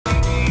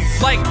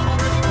Like,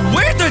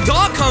 where'd the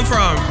dog come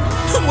from?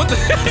 What the?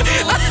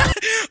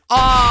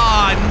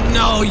 Oh,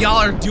 no. Y'all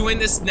are doing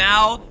this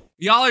now?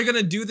 Y'all are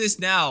gonna do this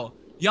now.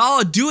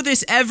 Y'all do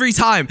this every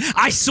time.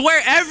 I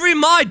swear every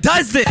mod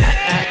does this.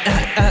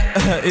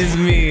 It's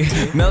me,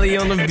 Melly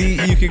on the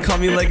beat, you can call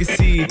me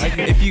Legacy.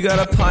 If you got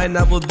a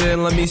pineapple,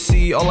 then let me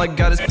see. All I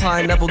got is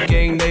pineapple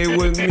gang, they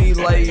with me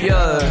like,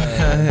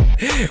 yeah.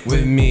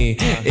 With me,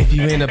 if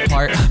you ain't a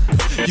part,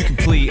 you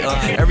complete.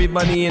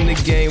 Everybody in the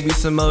game, we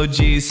some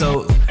OGs.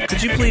 So,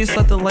 could you please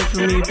let the like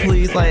for me,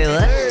 please? Like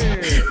what?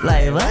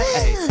 Like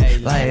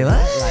what? Like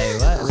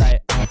what?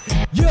 Like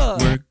yeah.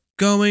 We're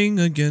going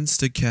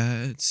against a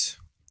cat.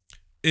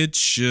 It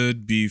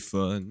should be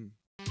fun.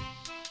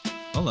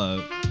 Hold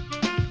up.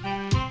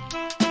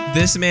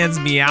 This man's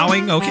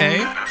meowing,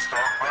 okay.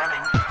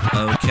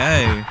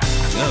 Okay.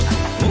 Yo.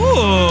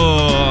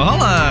 Ooh,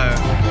 hold up.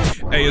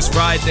 Hey, it's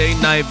Friday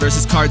night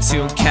versus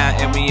Cartoon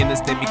Cat, and we in this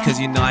thing because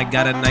you know I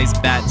got a nice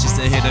bat just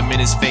to hit him in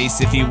his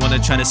face if he wanna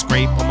try to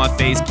scrape on my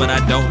face. But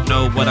I don't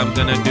know what I'm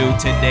gonna do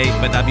today,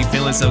 but I be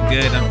feeling so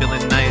good, I'm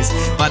feeling nice.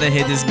 About to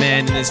hit this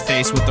man in his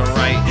face with the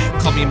right.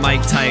 Call me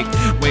Mike Tyke,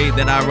 way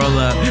that I roll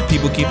up.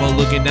 People keep on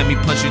looking at me,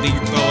 punch you, then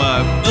you throw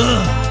up.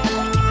 Ugh.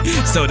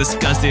 So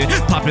disgusted,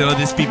 popping on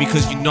this beat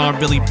because you know I'm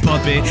really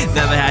bumping.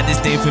 Never had this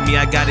day for me,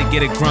 I gotta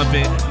get it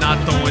grumping. Not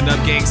throwing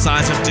up gang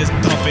signs, I'm just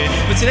dumping.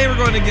 But today we're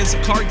going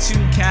against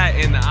Cartoon Cat,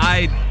 and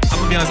I'm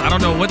gonna be honest, I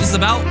don't know what this is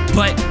about,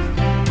 but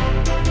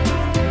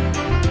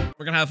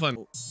we're gonna have fun.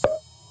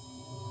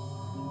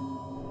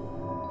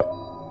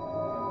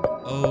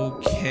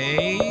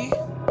 Okay.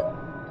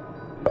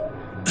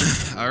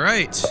 All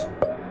right.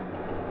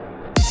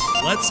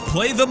 Let's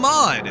play the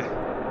mod.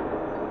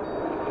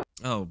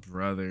 Oh,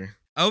 brother.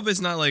 I hope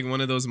it's not like one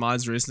of those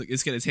mods where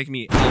it's gonna take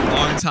me a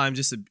long time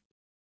just to...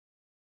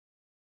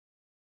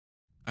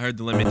 I heard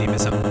the limit demon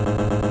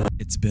sound.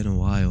 It's been a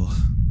while.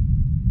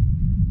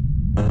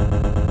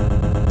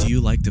 Do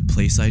you like the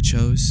place I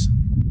chose?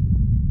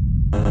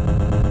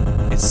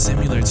 It's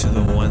similar to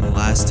the one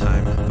last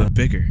time, but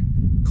bigger.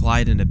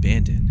 Quiet and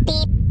abandoned.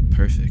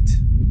 Perfect.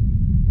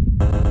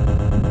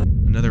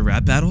 Another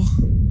rap battle?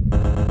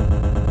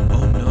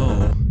 Oh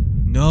no.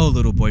 No,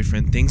 little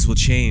boyfriend, things will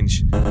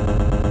change.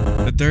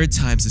 The third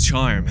time's the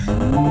charm.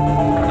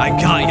 I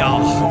got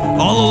y'all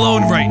all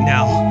alone right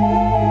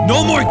now.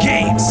 No more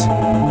games.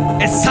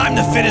 It's time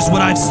to finish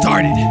what I've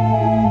started.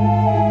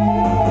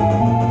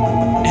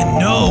 And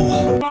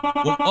no.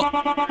 Well, oh,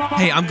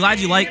 hey, I'm glad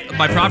you like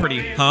my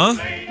property, huh?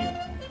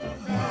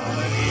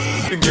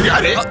 You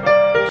got it.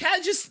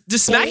 Can't just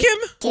smack him?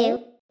 2,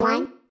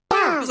 1,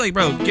 I was like,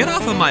 bro, get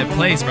off of my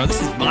place, bro.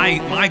 This is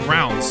my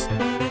grounds.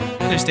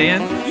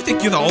 Understand? You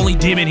think you're the only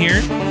demon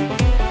here?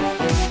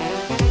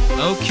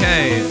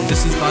 Okay,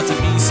 this is about to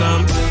be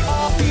some...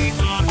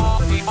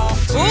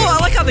 Oh, I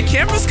like how the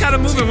camera's kind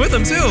of moving with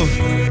them, too.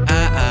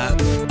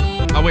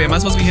 Oh, wait, am I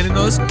supposed to be hitting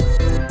those?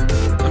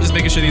 I'm just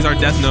making sure these are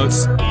death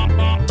notes.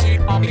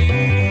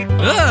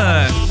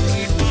 Ugh.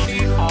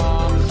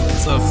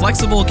 It's a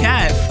flexible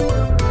cat.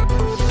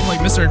 I'm like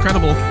Mr.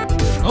 Incredible.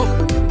 Oh,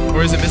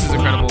 or is it Mrs.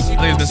 Incredible? I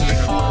think it's Mrs.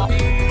 Incredible.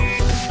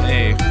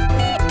 Hey.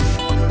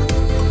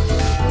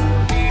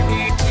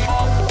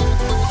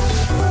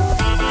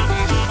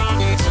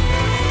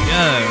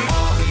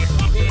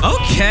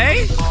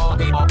 Okay.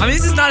 I mean,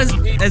 this is not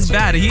as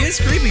bad. He is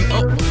creepy.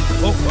 Oh,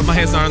 my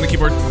hand's not on the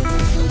keyboard.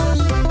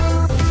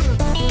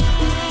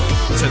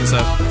 Let's hit this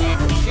up.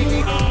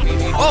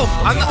 Oh,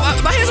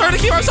 my hands are on the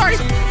keyboard. I'm sorry.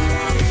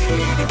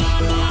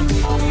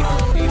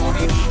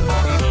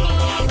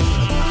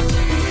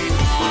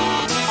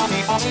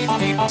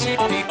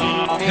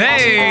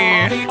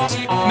 Hey.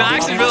 No, I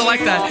actually really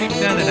like that.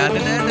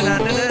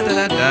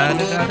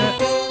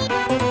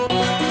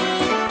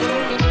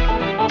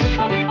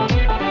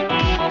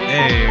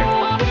 Hey.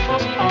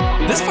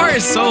 This part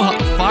is so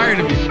fire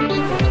to me.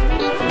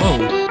 Whoa.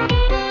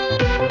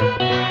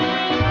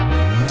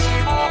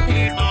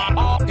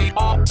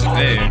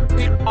 Hey.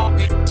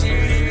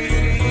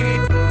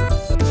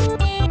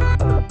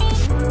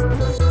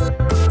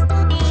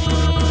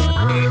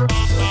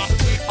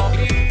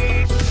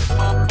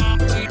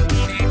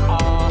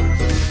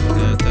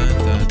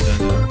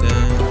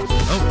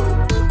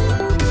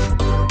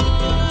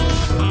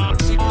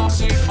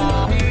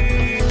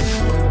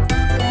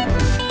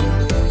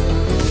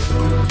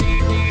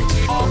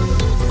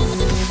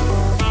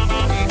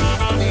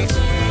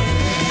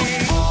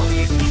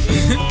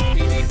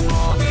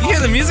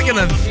 The music in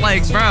the,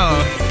 like, bro,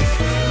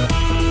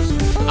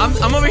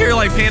 I'm over here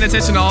like paying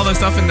attention to all the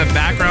stuff in the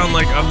background,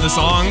 like, of the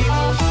song.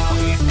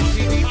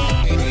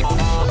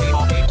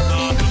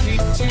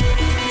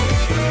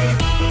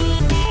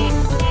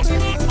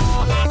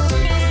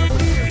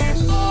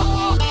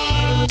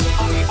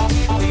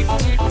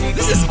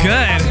 This is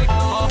good.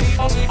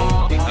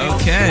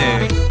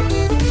 Okay.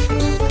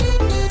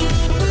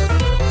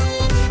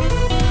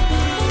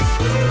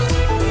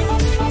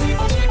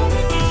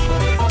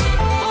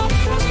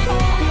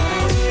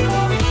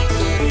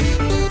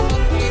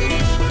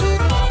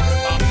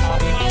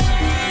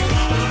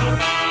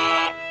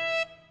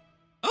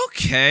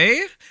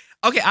 Okay.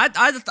 Okay, I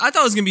thought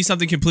it was gonna be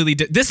something completely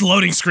different. This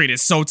loading screen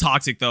is so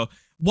toxic, though.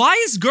 Why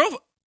is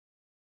girl?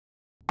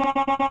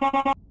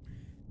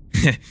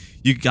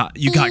 you got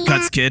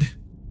guts, kid.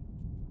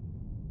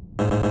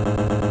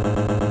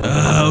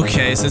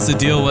 Okay, since the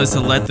deal was to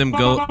let them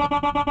go.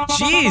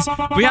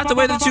 Jeez, we have to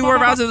wait the 2 more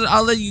rounds.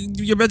 I'll let you.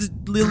 Your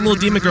little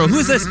demon girl. Who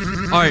is this?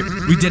 All right,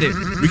 we did it.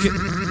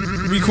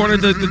 We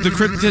cornered the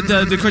crypt.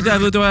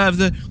 Do I have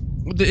the?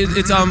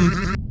 It's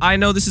I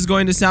know this is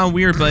going to sound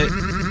weird, but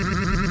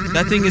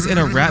that thing is in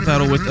a rap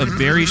battle with a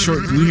very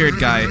short blue-haired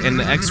guy, and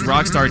the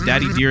ex-rockstar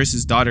Daddy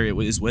Dearest's daughter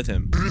is with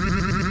him.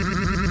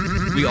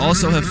 We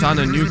also have found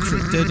a new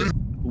cryptid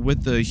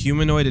with the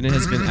humanoid, and it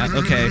has been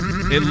okay.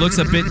 It looks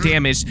a bit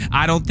damaged.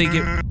 I don't think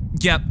it.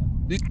 Yep,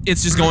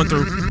 it's just going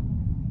through.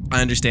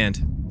 I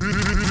understand.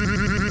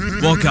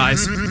 Well,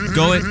 guys,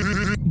 go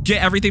and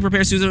get everything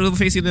prepared. Susan will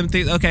face them.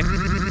 Okay,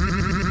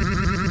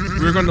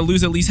 we're going to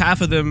lose at least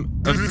half of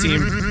them of the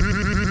team.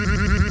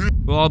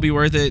 We'll all be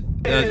worth it.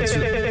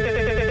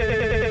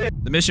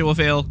 The mission will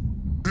fail.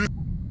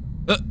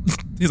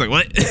 He's like,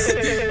 what?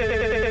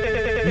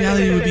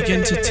 Reality would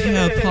begin to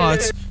tear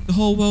apart. The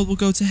whole world will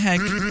go to heck.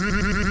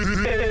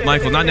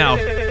 Michael, not now.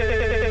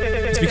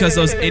 It's because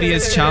those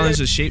idiots challenged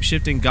a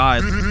shape-shifting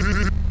god.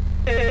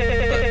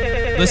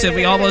 Listen,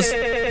 we almost...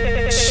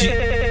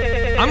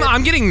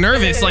 I'm getting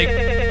nervous, like...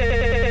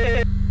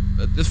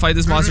 Let's fight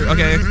this monster.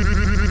 Okay.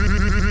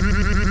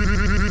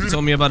 You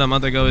told me about a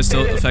month ago. It's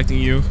still affecting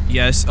you.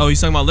 Yes. Oh, he's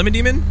talking about Lemon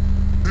Demon?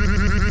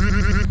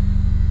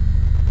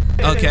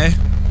 Okay.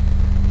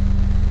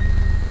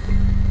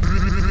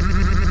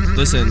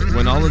 Listen,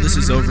 when all of this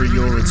is over,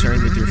 you'll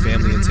return with your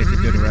family and take a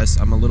good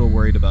rest. I'm a little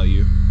worried about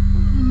you.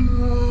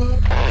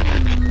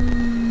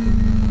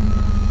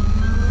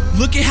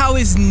 Look at how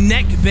his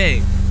neck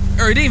bent.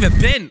 Or it didn't even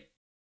bend.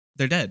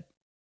 They're dead.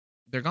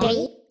 They're gone.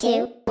 3,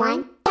 2,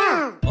 1,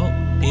 go! Oh,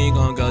 he ain't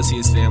gonna go see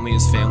his family.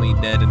 His family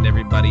dead and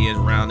everybody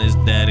around is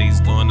dead.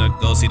 He's going to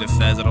go see the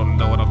feds. I don't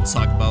know what I'm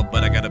talking about,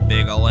 but I got a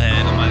big old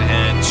head on my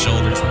head,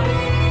 shoulders.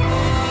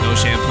 No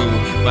shampoo,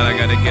 but I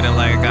gotta get it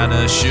like I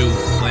gotta shoot.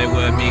 Play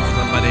with me, cause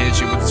I'm about to hit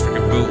you with this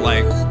freaking boot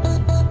like.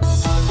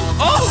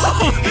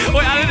 Oh!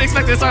 Wait, I didn't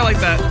expect it to start like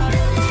that.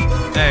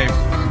 Hey.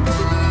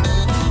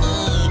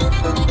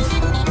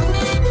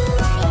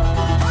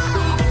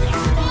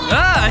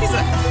 Ah, he's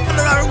like,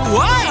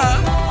 what?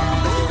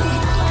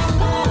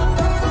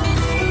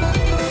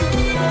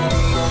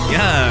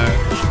 Yeah.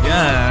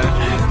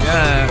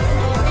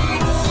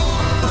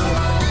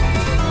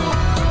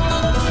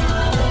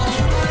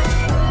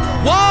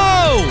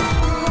 Whoa!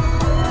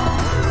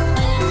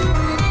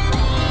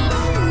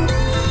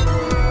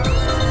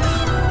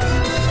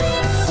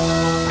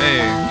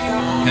 Hey,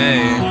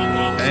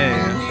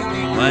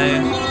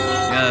 what?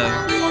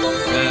 Yeah.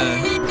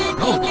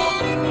 Oh.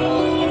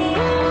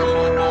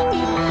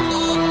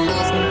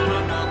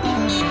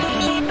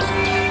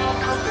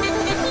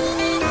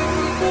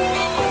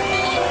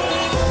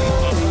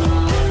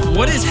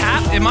 What is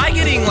happening? Am I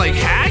getting like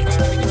hacked?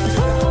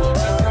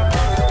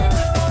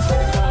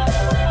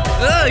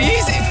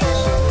 Easy.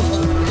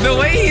 The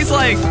way he's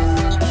like,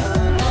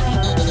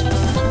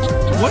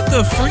 what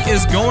the freak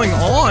is going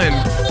on?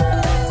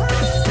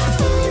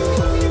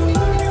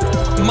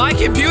 My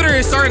computer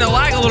is starting to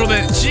lag a little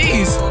bit.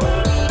 Jeez.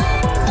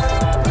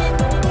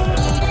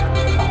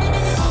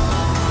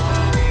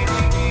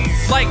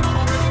 Like,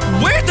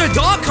 where'd the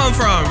dog come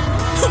from?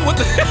 What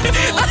the?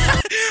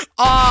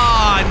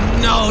 Oh,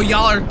 no.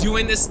 Y'all are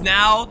doing this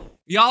now?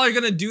 Y'all are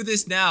gonna do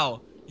this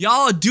now.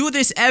 Y'all do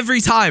this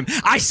every time.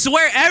 I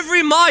swear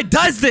every mod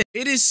does this.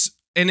 It is,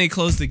 and they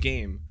close the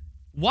game.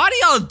 Why do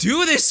y'all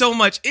do this so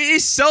much? It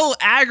is so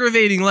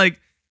aggravating. Like,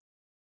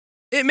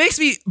 it makes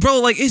me, bro,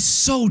 like, it's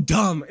so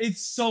dumb.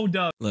 It's so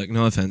dumb. Look,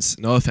 no offense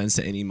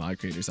to any mod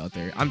creators out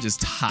there. I'm just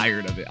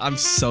tired of it. I'm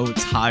so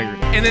tired.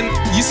 And then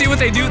you see what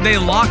they do? They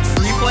lock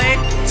free play,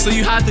 so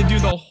you have to do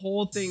the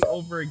whole thing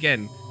over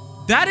again.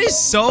 That is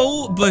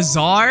so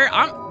bizarre.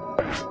 I'm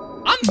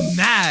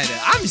mad.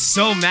 I'm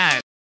so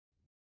mad.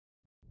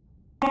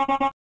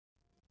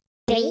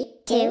 3,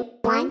 2,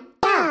 1,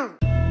 go!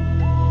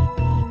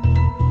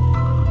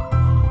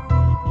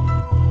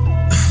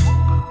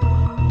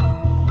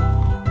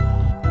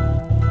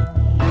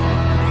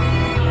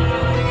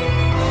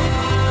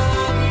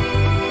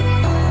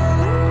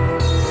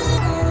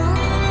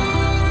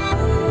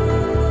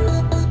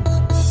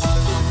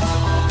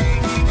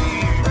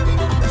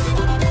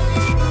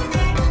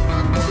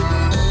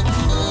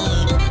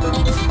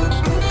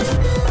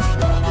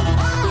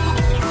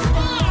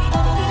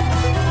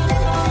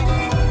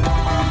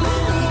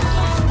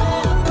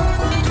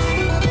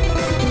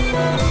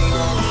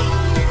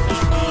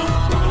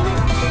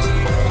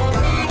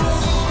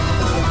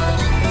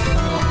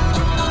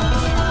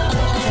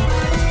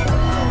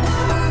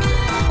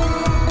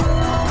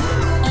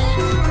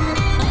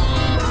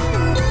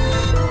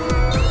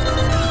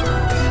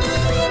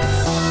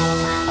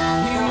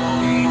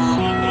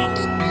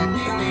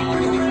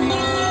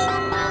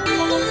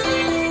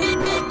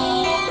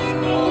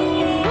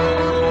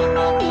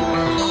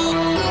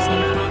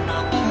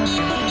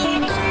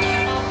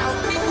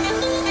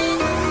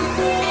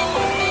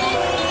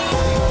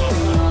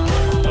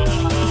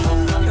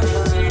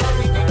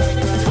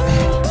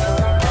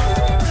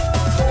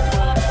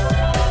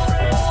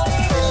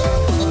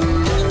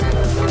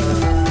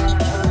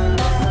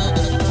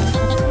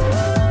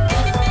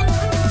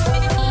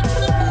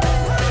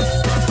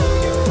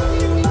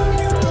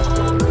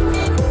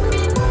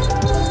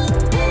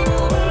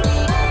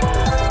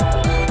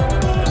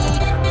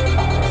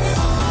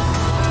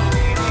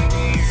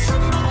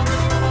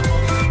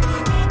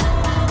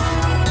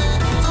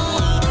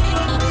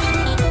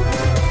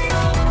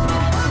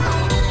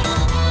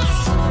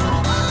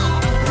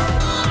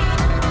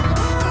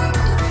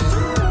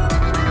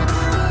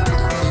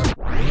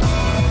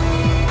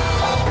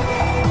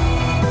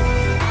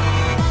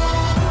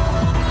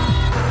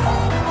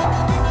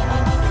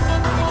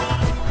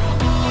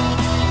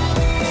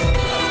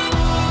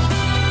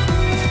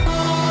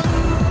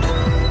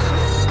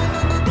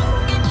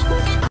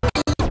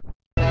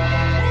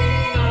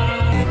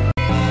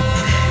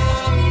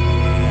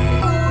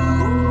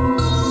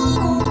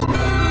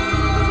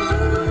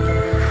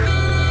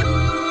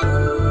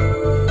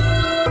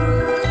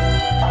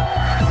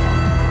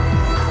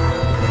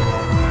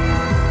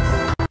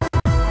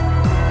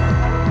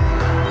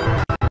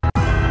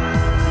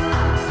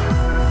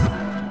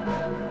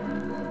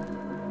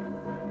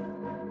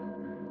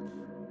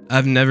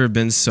 I've never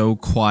been so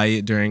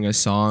quiet during a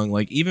song.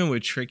 Like, even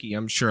with Tricky,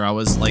 I'm sure I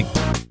was like,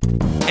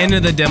 end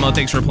of the demo,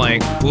 thanks for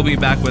playing. We'll be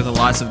back with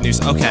lots of news.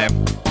 Okay.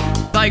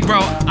 Like, bro,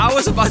 I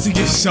was about to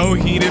get so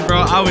heated, bro.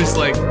 I was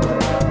like,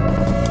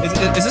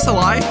 is this a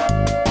lie?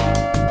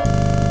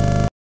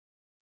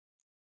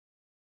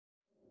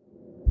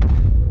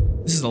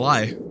 This is a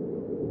lie.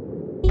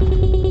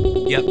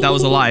 Yep, that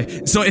was a lie.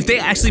 So if they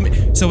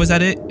actually, so is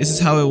that it? Is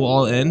this how it will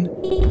all end?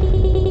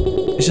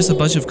 It's just a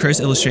bunch of cursed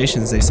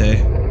illustrations, they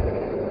say.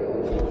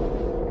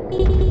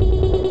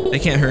 They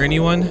can't hurt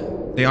anyone.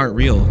 They aren't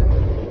real.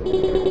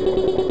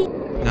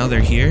 Now they're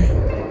here.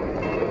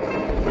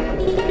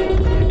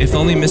 If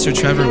only Mr.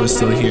 Trevor was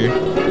still here,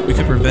 we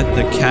could prevent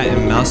the cat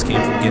and mouse game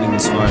from getting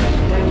this far.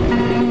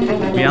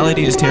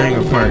 Reality is tearing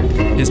apart.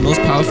 His most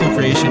powerful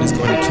creation is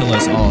going to kill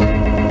us all.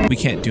 We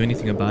can't do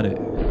anything about it.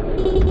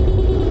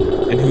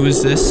 And who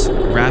is this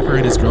rapper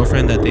and his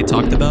girlfriend that they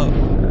talked about?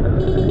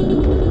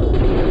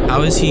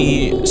 How is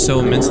he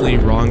so mentally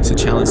wrong to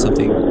challenge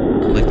something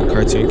like the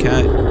cartoon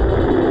cat?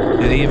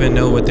 Do they even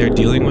know what they're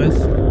dealing with?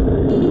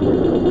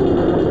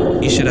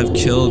 He should have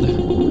killed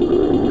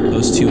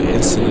those two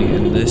instantly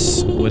and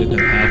this wouldn't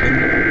have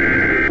happened.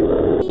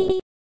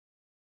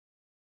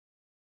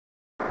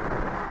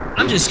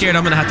 I'm just scared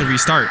I'm gonna have to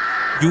restart.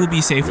 You will be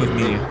safe with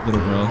me,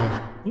 little girl.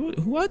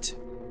 What?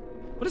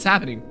 What is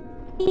happening?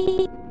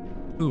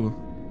 Who?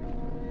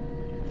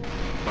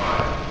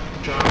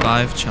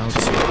 5 child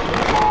suit.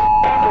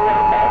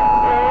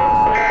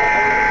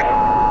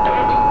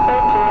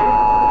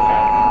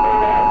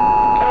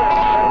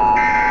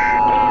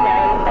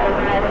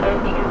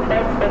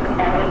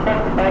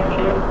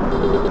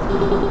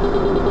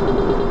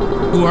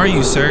 Who are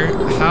you, sir?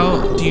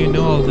 How do you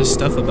know all this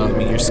stuff about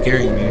me? You're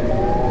scaring me.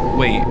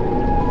 Wait.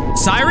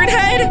 Siren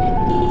Head?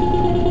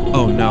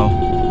 Oh no.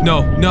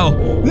 No, no,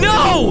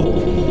 no!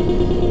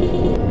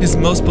 His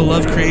most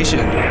beloved creation.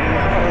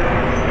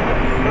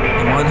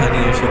 Come on, honey,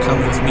 if you come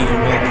with me, you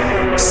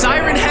won't.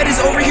 Siren Head is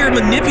over here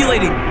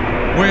manipulating.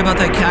 Worry about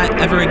that cat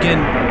ever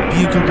again.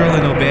 Be a good girl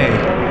and obey.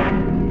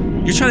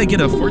 You're trying to get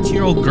a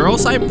 14-year-old girl,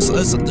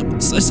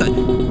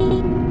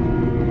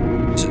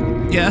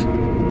 yeah?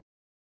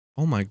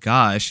 Oh my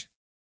gosh.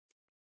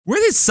 Where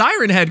did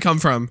Siren Head come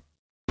from?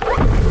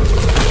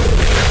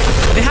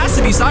 It has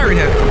to be Siren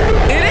Head.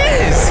 It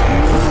is!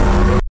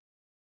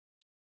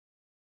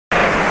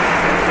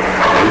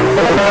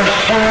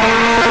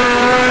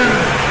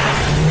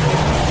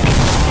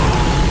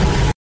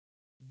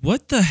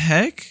 What the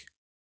heck?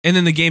 And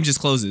then the game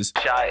just closes.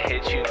 Shot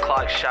hit you,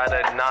 clock shot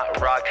a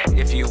not rock.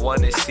 If you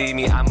wanna see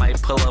me, I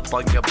might pull up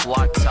on your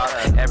block top.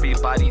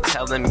 Everybody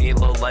telling me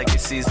low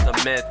legacy's the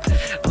myth.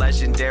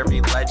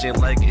 Legendary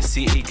legend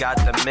legacy, he got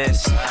the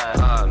miss.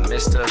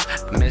 Mr.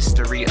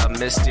 Mystery, a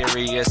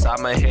mysterious.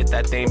 I'ma hit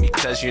that thing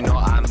because you know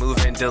I'm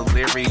moving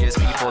delirious.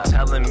 People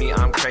telling me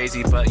I'm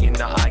crazy, but you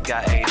know I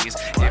got 80s.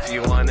 If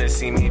you wanna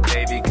see me,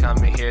 baby, come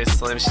in here,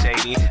 Slim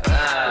Shady.